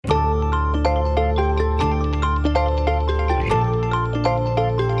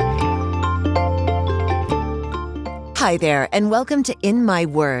Hi there, and welcome to In My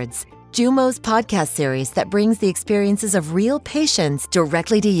Words, Jumo's podcast series that brings the experiences of real patients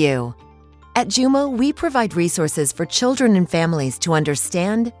directly to you. At Jumo, we provide resources for children and families to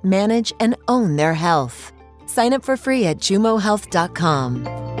understand, manage, and own their health. Sign up for free at jumohealth.com.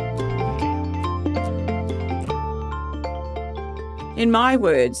 In my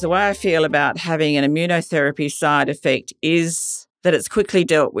words, the way I feel about having an immunotherapy side effect is that it's quickly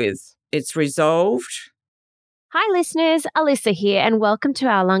dealt with. It's resolved. Hi listeners, Alyssa here and welcome to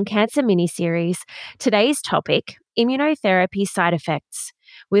our lung cancer mini-series. Today's topic, immunotherapy side effects.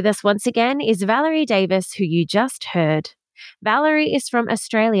 With us once again is Valerie Davis, who you just heard. Valerie is from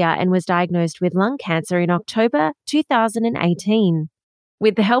Australia and was diagnosed with lung cancer in October 2018.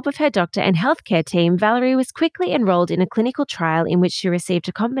 With the help of her doctor and healthcare team, Valerie was quickly enrolled in a clinical trial in which she received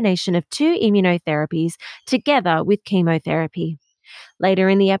a combination of 2 immunotherapies together with chemotherapy. Later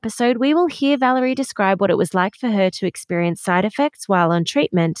in the episode, we will hear Valerie describe what it was like for her to experience side effects while on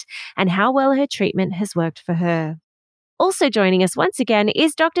treatment and how well her treatment has worked for her. Also joining us once again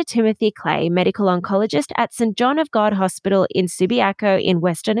is Dr. Timothy Clay, medical oncologist at St John of God Hospital in Subiaco in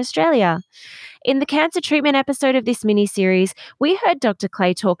Western Australia. In the cancer treatment episode of this mini-series, we heard Dr.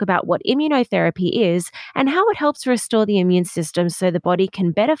 Clay talk about what immunotherapy is and how it helps restore the immune system so the body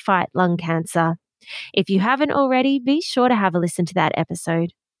can better fight lung cancer. If you haven't already, be sure to have a listen to that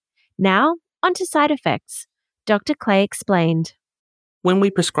episode. Now, on to side effects. Dr. Clay explained. When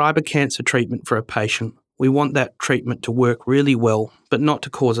we prescribe a cancer treatment for a patient, we want that treatment to work really well, but not to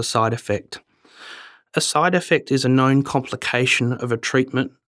cause a side effect. A side effect is a known complication of a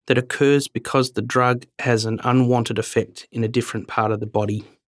treatment that occurs because the drug has an unwanted effect in a different part of the body.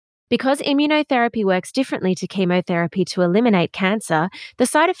 Because immunotherapy works differently to chemotherapy to eliminate cancer, the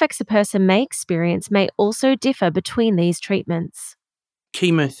side effects a person may experience may also differ between these treatments.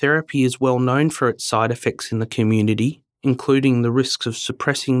 Chemotherapy is well known for its side effects in the community, including the risks of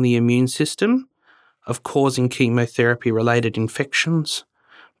suppressing the immune system, of causing chemotherapy-related infections,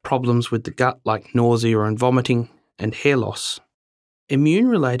 problems with the gut like nausea and vomiting, and hair loss.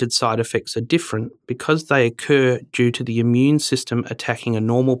 Immune-related side effects are different because they occur due to the immune system attacking a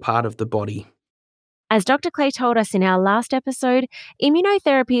normal part of the body. As Dr. Clay told us in our last episode,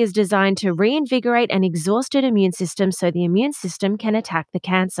 immunotherapy is designed to reinvigorate an exhausted immune system so the immune system can attack the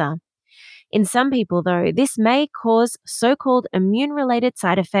cancer. In some people, though, this may cause so-called immune-related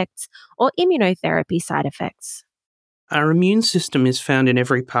side effects or immunotherapy side effects. Our immune system is found in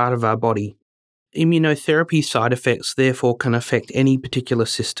every part of our body. Immunotherapy side effects therefore can affect any particular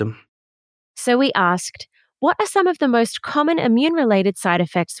system. So we asked, what are some of the most common immune-related side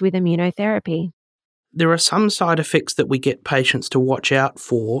effects with immunotherapy? There are some side effects that we get patients to watch out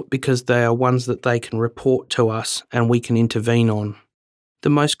for because they are ones that they can report to us and we can intervene on. The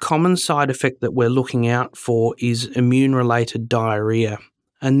most common side effect that we're looking out for is immune-related diarrhea,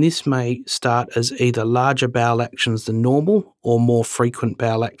 and this may start as either larger bowel actions than normal or more frequent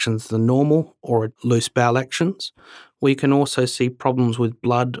bowel actions than normal or loose bowel actions. We can also see problems with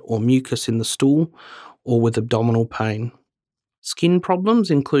blood or mucus in the stool or with abdominal pain. Skin problems,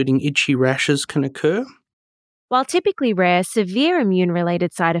 including itchy rashes, can occur. While typically rare, severe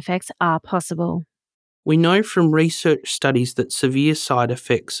immune-related side effects are possible. We know from research studies that severe side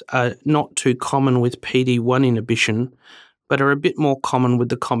effects are not too common with PD-1 inhibition, but are a bit more common with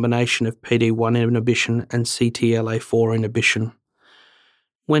the combination of PD-1 inhibition and CTLA-4 inhibition.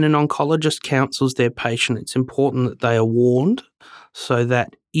 When an oncologist counsels their patient, it's important that they are warned so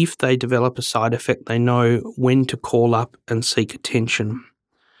that if they develop a side effect, they know when to call up and seek attention.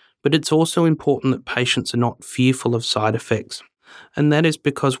 But it's also important that patients are not fearful of side effects, and that is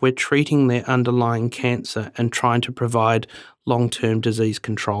because we're treating their underlying cancer and trying to provide long-term disease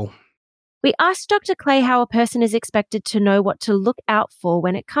control. We asked Dr. Clay how a person is expected to know what to look out for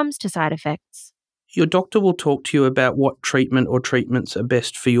when it comes to side effects. Your doctor will talk to you about what treatment or treatments are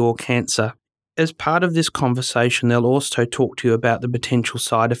best for your cancer. As part of this conversation, they'll also talk to you about the potential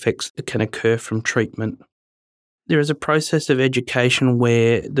side effects that can occur from treatment. There is a process of education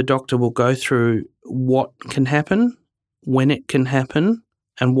where the doctor will go through what can happen, when it can happen,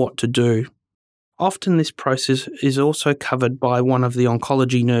 and what to do. Often this process is also covered by one of the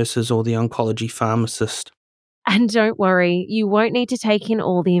oncology nurses or the oncology pharmacist. And don't worry, you won't need to take in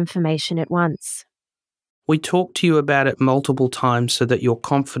all the information at once. We talk to you about it multiple times so that you're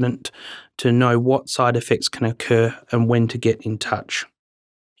confident to know what side effects can occur and when to get in touch.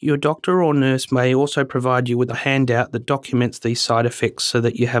 Your doctor or nurse may also provide you with a handout that documents these side effects so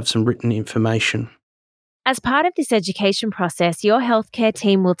that you have some written information. As part of this education process, your healthcare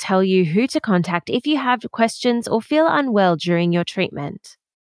team will tell you who to contact if you have questions or feel unwell during your treatment.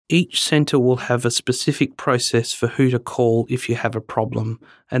 Each centre will have a specific process for who to call if you have a problem,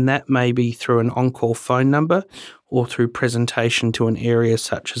 and that may be through an on-call phone number or through presentation to an area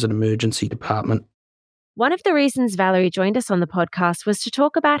such as an emergency department. One of the reasons Valerie joined us on the podcast was to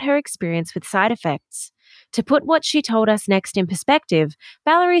talk about her experience with side effects. To put what she told us next in perspective,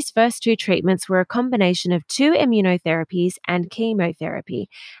 Valerie's first 2 treatments were a combination of 2 immunotherapies and chemotherapy,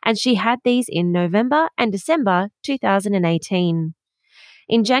 and she had these in November and December 2018.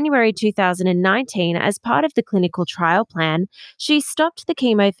 In January 2019, as part of the clinical trial plan, she stopped the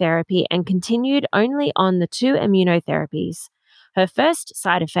chemotherapy and continued only on the 2 immunotherapies. Her first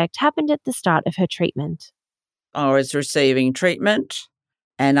side effect happened at the start of her treatment. I was receiving treatment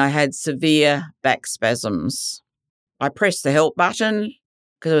and I had severe back spasms. I pressed the help button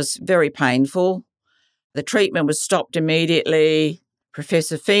because it was very painful. The treatment was stopped immediately.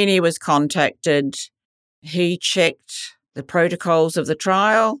 Professor Feeney was contacted. He checked the protocols of the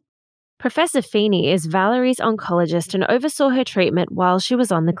trial. Professor Feeney is Valerie's oncologist and oversaw her treatment while she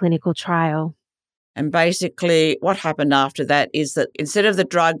was on the clinical trial. And basically what happened after that is that instead of the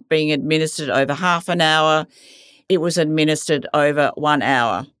drug being administered over half an hour, it was administered over 1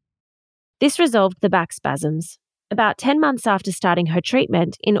 hour. This resolved the back spasms. About 10 months after starting her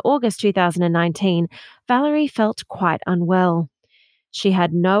treatment, in August 2019, Valerie felt quite unwell. She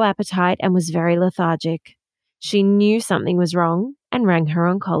had no appetite and was very lethargic. She knew something was wrong and rang her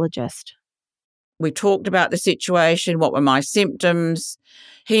oncologist. We talked about the situation, what were my symptoms.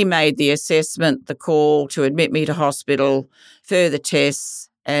 He made the assessment, the call to admit me to hospital, further tests,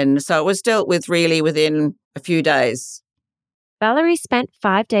 and so it was dealt with really within a few days. Valerie spent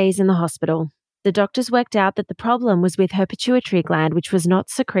 5 days in the hospital. The doctors worked out that the problem was with her pituitary gland, which was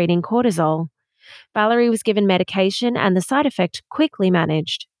not secreting cortisol. Valerie was given medication and the side effect quickly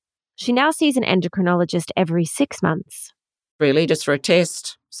managed. She now sees an endocrinologist every 6 months. Really, just for a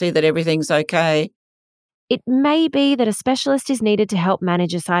test, see that everything's okay. It may be that a specialist is needed to help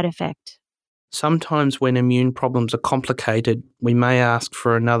manage a side effect. Sometimes when immune problems are complicated, we may ask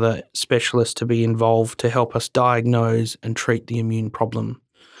for another specialist to be involved to help us diagnose and treat the immune problem.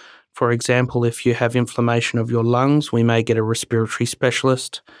 For example, if you have inflammation of your lungs, we may get a respiratory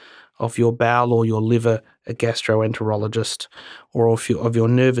specialist, of your bowel or your liver, a gastroenterologist, or of your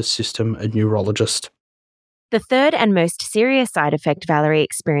nervous system, a neurologist. The third and most serious side effect Valerie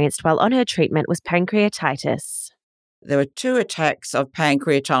experienced while on her treatment was pancreatitis. There were 2 attacks of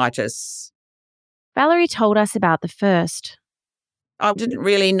pancreatitis. Valerie told us about the first. I didn't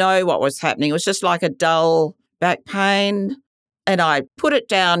really know what was happening. It was just like a dull back pain. And I put it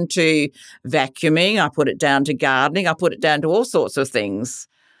down to vacuuming, I put it down to gardening, I put it down to all sorts of things.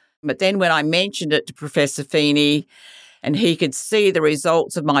 But then when I mentioned it to Professor Feeney and he could see the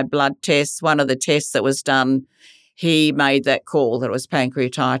results of my blood tests, one of the tests that was done, he made that call that it was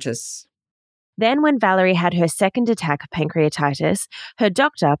pancreatitis. Then when Valerie had her second attack of pancreatitis, her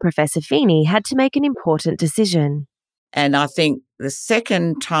doctor, Professor Feeney, had to make an important decision. And I think the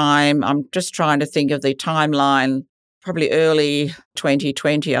second time, I'm just trying to think of the timeline, probably early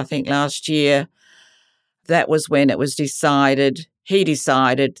 2020, I think last year, that was when it was decided, he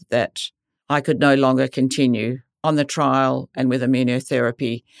decided that I could no longer continue on the trial and with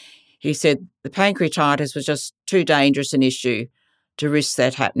immunotherapy. He said the pancreatitis was just too dangerous an issue to risk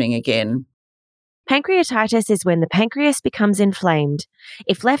that happening again. Pancreatitis is when the pancreas becomes inflamed.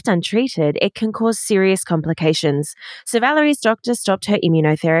 If left untreated, it can cause serious complications. So Valerie's doctor stopped her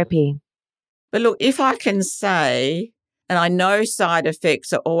immunotherapy. But look, if I can say, and I know side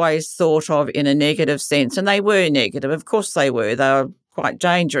effects are always thought of in a negative sense, and they were negative, of course they were quite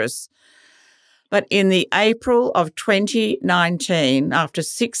dangerous. But in the April of 2019, after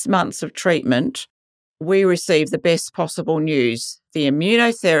 6 months of treatment, we received the best possible news. The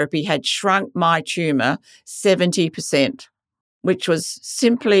immunotherapy had shrunk my tumour 70%, which was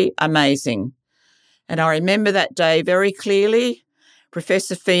simply amazing. And I remember that day very clearly.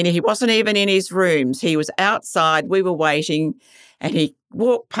 Professor Feeney, he wasn't even in his rooms. He was outside. We were waiting and he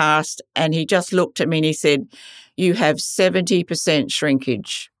walked past and he just looked at me and he said, "You have 70%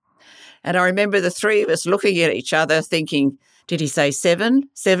 shrinkage." And I remember the 3 of us looking at each other thinking, did he say 7,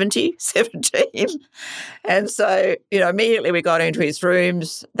 70, 17? And so, immediately we got into his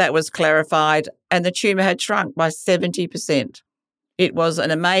rooms. That was clarified and the tumour had shrunk by 70%. It was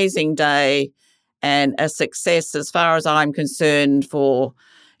an amazing day and a success as far as I'm concerned for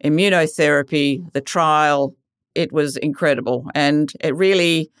immunotherapy, the trial. It was incredible and it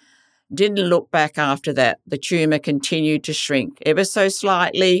really didn't look back after that. The tumour continued to shrink ever so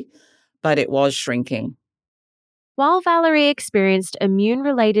slightly, but it was shrinking. While Valerie experienced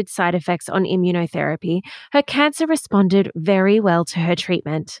immune-related side effects on immunotherapy, her cancer responded very well to her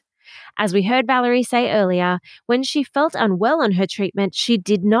treatment. As we heard Valerie say earlier, when she felt unwell on her treatment, she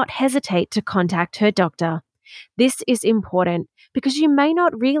did not hesitate to contact her doctor. This is important because you may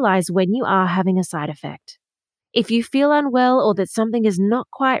not realize when you are having a side effect. If you feel unwell or that something is not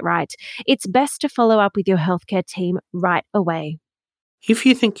quite right, it's best to follow up with your healthcare team right away. If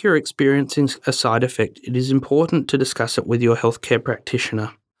you think you're experiencing a side effect, it is important to discuss it with your healthcare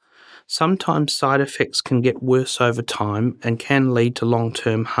practitioner. Sometimes side effects can get worse over time and can lead to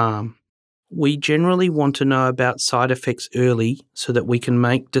long-term harm. We generally want to know about side effects early so that we can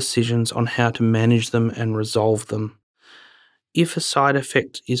make decisions on how to manage them and resolve them. If a side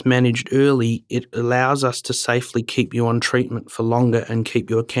effect is managed early, it allows us to safely keep you on treatment for longer and keep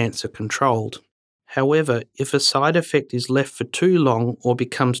your cancer controlled. However, if a side effect is left for too long or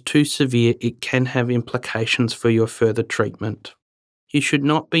becomes too severe, it can have implications for your further treatment. You should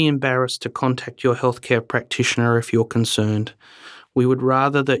not be embarrassed to contact your healthcare practitioner if you're concerned. We would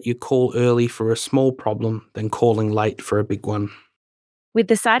rather that you call early for a small problem than calling late for a big one. With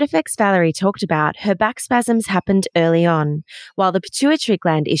the side effects Valerie talked about, her back spasms happened early on, while the pituitary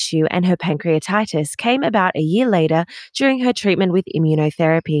gland issue and her pancreatitis came about a year later during her treatment with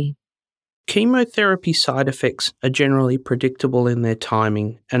immunotherapy. Chemotherapy side effects are generally predictable in their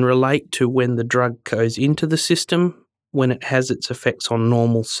timing and relate to when the drug goes into the system, when it has its effects on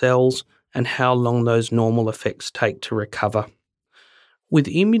normal cells, and how long those normal effects take to recover. With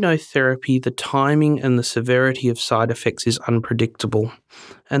immunotherapy, the timing and the severity of side effects is unpredictable,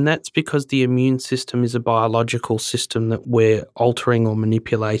 and that's because the immune system is a biological system that we're altering or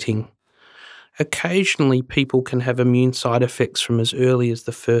manipulating. Occasionally, people can have immune side effects from as early as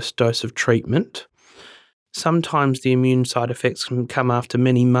the first dose of treatment. Sometimes the immune side effects can come after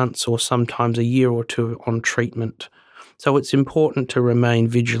many months or sometimes a year or two on treatment, so it's important to remain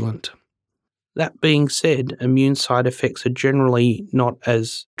vigilant. That being said, immune side effects are generally not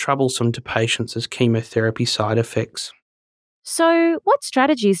as troublesome to patients as chemotherapy side effects. So, what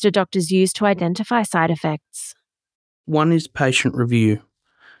strategies do doctors use to identify side effects? One is patient review.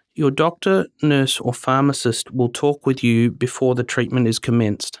 Your doctor, nurse or pharmacist will talk with you before the treatment is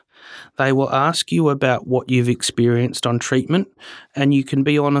commenced. They will ask you about what you've experienced on treatment, and you can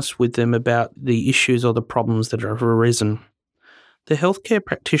be honest with them about the issues or the problems that have arisen. The healthcare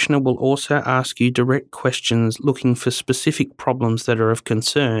practitioner will also ask you direct questions looking for specific problems that are of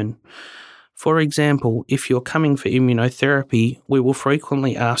concern. For example, if you're coming for immunotherapy, we will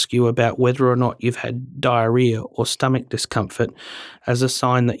frequently ask you about whether or not you've had diarrhea or stomach discomfort as a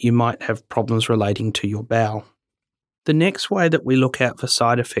sign that you might have problems relating to your bowel. The next way that we look out for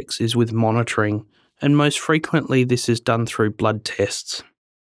side effects is with monitoring, and most frequently this is done through blood tests.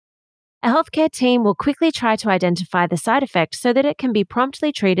 A healthcare team will quickly try to identify the side effect so that it can be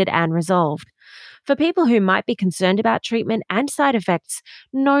promptly treated and resolved. For people who might be concerned about treatment and side effects,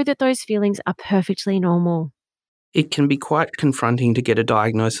 know that those feelings are perfectly normal. It can be quite confronting to get a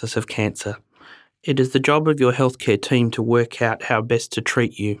diagnosis of cancer. It is the job of your healthcare team to work out how best to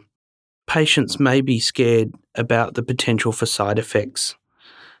treat you. Patients may be scared about the potential for side effects.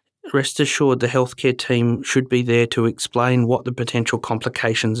 Rest assured the healthcare team should be there to explain what the potential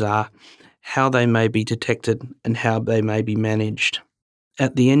complications are, how they may be detected, and how they may be managed.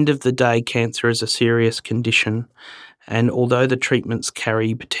 At the end of the day, cancer is a serious condition, and although the treatments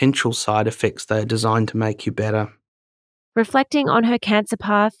carry potential side effects, they are designed to make you better. Reflecting on her cancer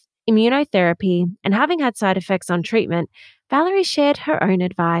path, immunotherapy, and having had side effects on treatment, Valerie shared her own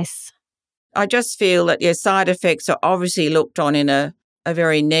advice. I just feel that your side effects are obviously looked on in a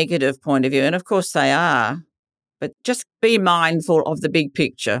very negative point of view, and of course they are, but just be mindful of the big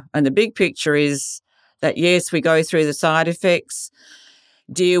picture. And the big picture is that, yes, we go through the side effects,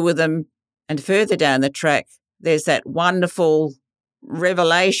 deal with them, and further down the track, there's that wonderful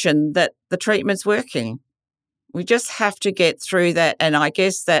revelation that the treatment's working. We just have to get through that, and I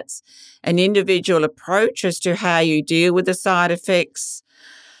guess that's an individual approach as to how you deal with the side effects.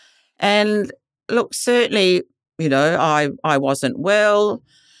 And look, certainly, I wasn't well.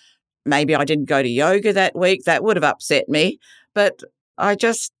 Maybe I didn't go to yoga that week. That would have upset me. But I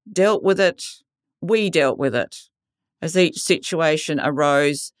just dealt with it. We dealt with it as each situation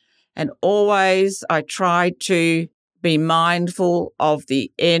arose. And always I tried to be mindful of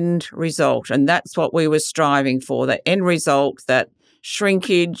the end result. And that's what we were striving for, the end result, that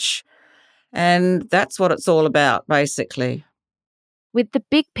shrinkage. And that's what it's all about, basically. With the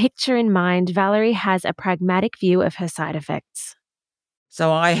big picture in mind, Valerie has a pragmatic view of her side effects.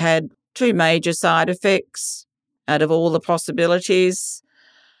 So I had 2 major side effects out of all the possibilities,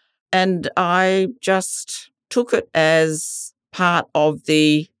 and I just took it as part of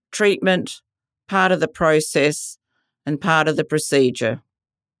the treatment, part of the process, and part of the procedure.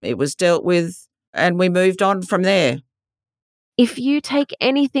 It was dealt with, and we moved on from there. If you take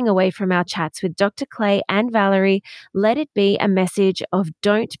anything away from our chats with Dr. Clay and Valerie, let it be a message of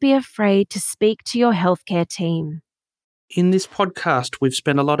don't be afraid to speak to your healthcare team. In this podcast, we've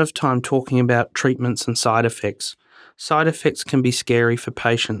spent a lot of time talking about treatments and side effects. Side effects can be scary for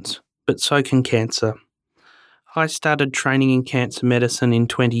patients, but so can cancer. I started training in cancer medicine in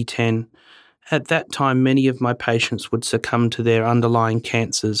 2010. At that time, many of my patients would succumb to their underlying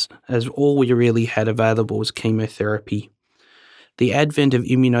cancers, as all we really had available was chemotherapy. The advent of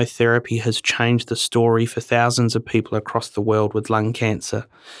immunotherapy has changed the story for thousands of people across the world with lung cancer.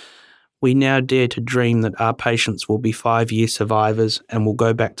 We now dare to dream that our patients will be 5-year survivors and will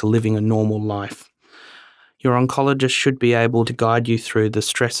go back to living a normal life. Your oncologist should be able to guide you through the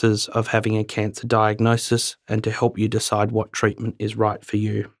stresses of having a cancer diagnosis and to help you decide what treatment is right for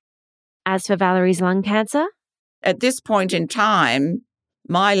you. As for Valerie's lung cancer? At this point in time,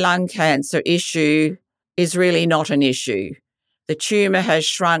 my lung cancer issue is really not an issue. The tumour has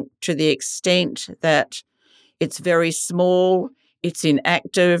shrunk to the extent that it's very small, it's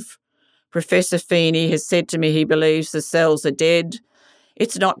inactive. Professor Feeney has said to me he believes the cells are dead.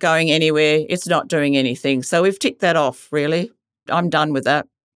 It's not going anywhere. It's not doing anything. So we've ticked that off, really. I'm done with that.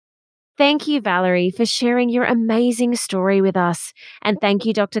 Thank you, Valerie, for sharing your amazing story with us. And thank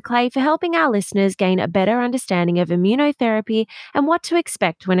you, Dr. Clay, for helping our listeners gain a better understanding of immunotherapy and what to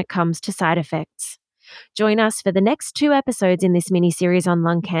expect when it comes to side effects. Join us for the next 2 episodes in this mini-series on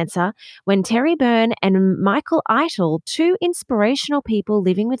lung cancer when Terry Byrne and Michael Eitel, 2 inspirational people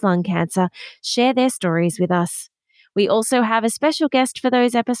living with lung cancer, share their stories with us. We also have a special guest for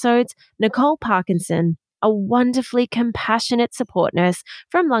those episodes, Nicole Parkinson, a wonderfully compassionate support nurse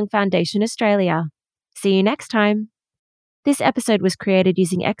from Lung Foundation Australia. See you next time. This episode was created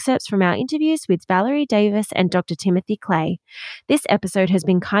using excerpts from our interviews with Valerie Davis and Dr. Timothy Clay. This episode has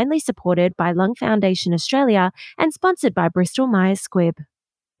been kindly supported by Lung Foundation Australia and sponsored by Bristol Myers Squibb.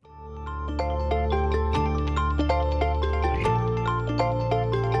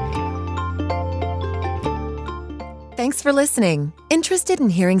 Thanks for listening. Interested in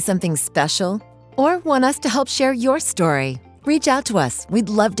hearing something special? Or want us to help share your story? Reach out to us. We'd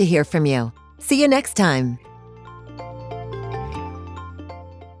love to hear from you. See you next time.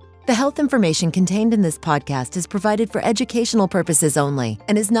 The health information contained in this podcast is provided for educational purposes only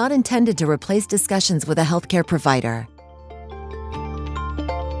and is not intended to replace discussions with a healthcare provider.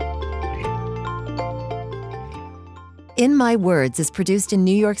 In My Words is produced in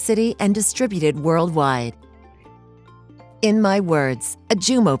New York City and distributed worldwide. In My Words, a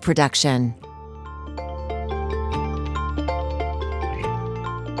Jumo production.